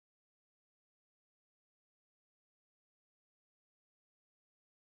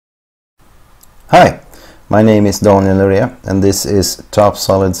Hi, my name is Norée and this is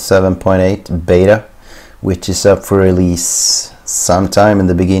TopSolid 7.8 beta, which is up for release sometime in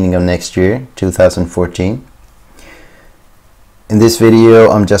the beginning of next year, 2014. In this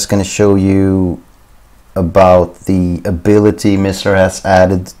video I'm just going to show you about the ability Missler has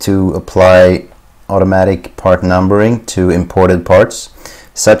added to apply automatic part numbering to imported parts,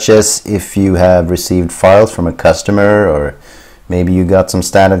 such as if you have received files from a customer, or maybe you got some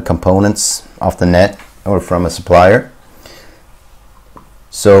standard components off the net or from a supplier.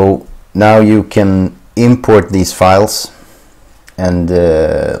 So now you can import these files and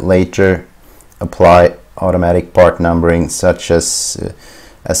later apply automatic part numbering, such as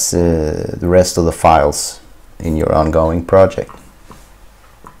the rest of the files in your ongoing project.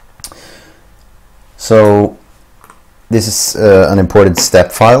 So this is an imported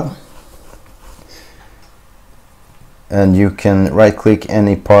step file, and you can right click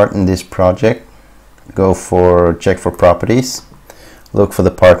any part in this project, go for check for properties, look for the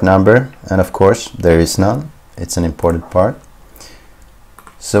part number, and of course there is none, it's an imported part.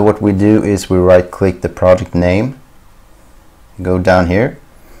 So what we do is we right click the project name, go down here,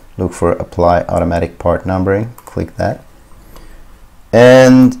 look for apply automatic part numbering, click that,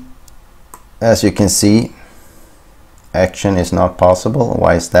 and as you can see, action is not possible.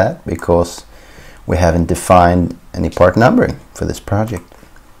 Why is that? Because we haven't defined any part numbering for this project.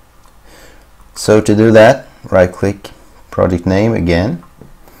 So to do that, right click project name again,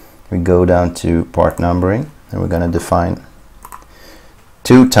 we go down to part numbering, and we're going to define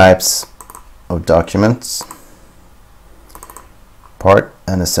two types of documents, part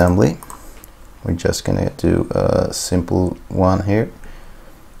and assembly. We're just going to do a simple one here,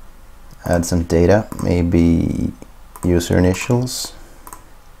 add some data, maybe user initials,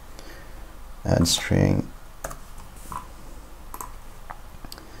 add string,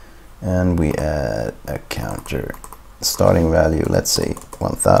 and we add a counter, starting value, let's say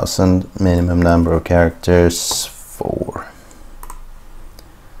 1000, minimum number of characters 4,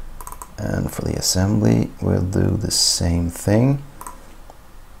 and for the assembly we'll do the same thing.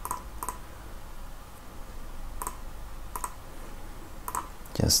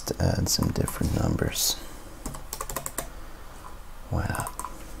 Just add some different numbers. Why not?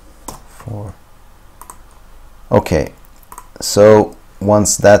 4. Okay, so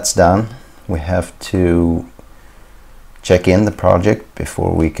once that's done, we have to check in the project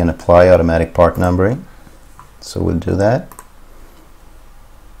before we can apply automatic part numbering. So we'll do that.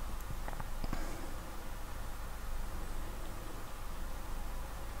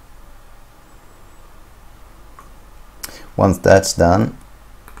 Once that's done,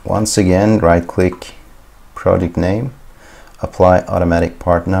 once again right click project name, apply automatic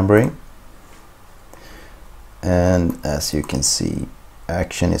part numbering, and as you can see,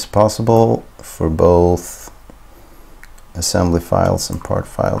 action is possible for both assembly files and part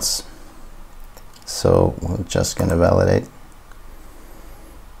files. So we're just going to validate,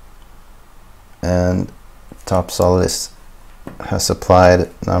 and TopSolid has applied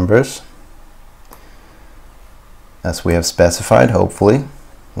numbers as we have specified, hopefully.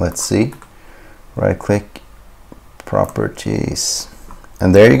 Let's see, right click properties,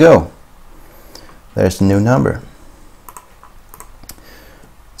 and there you go, there's the new number.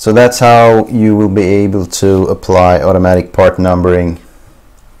 So that's how you will be able to apply automatic part numbering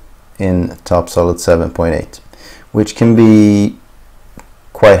in TopSolid 7.8, which can be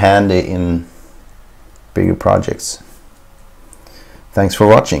quite handy in bigger projects. Thanks for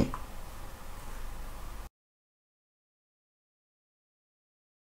watching.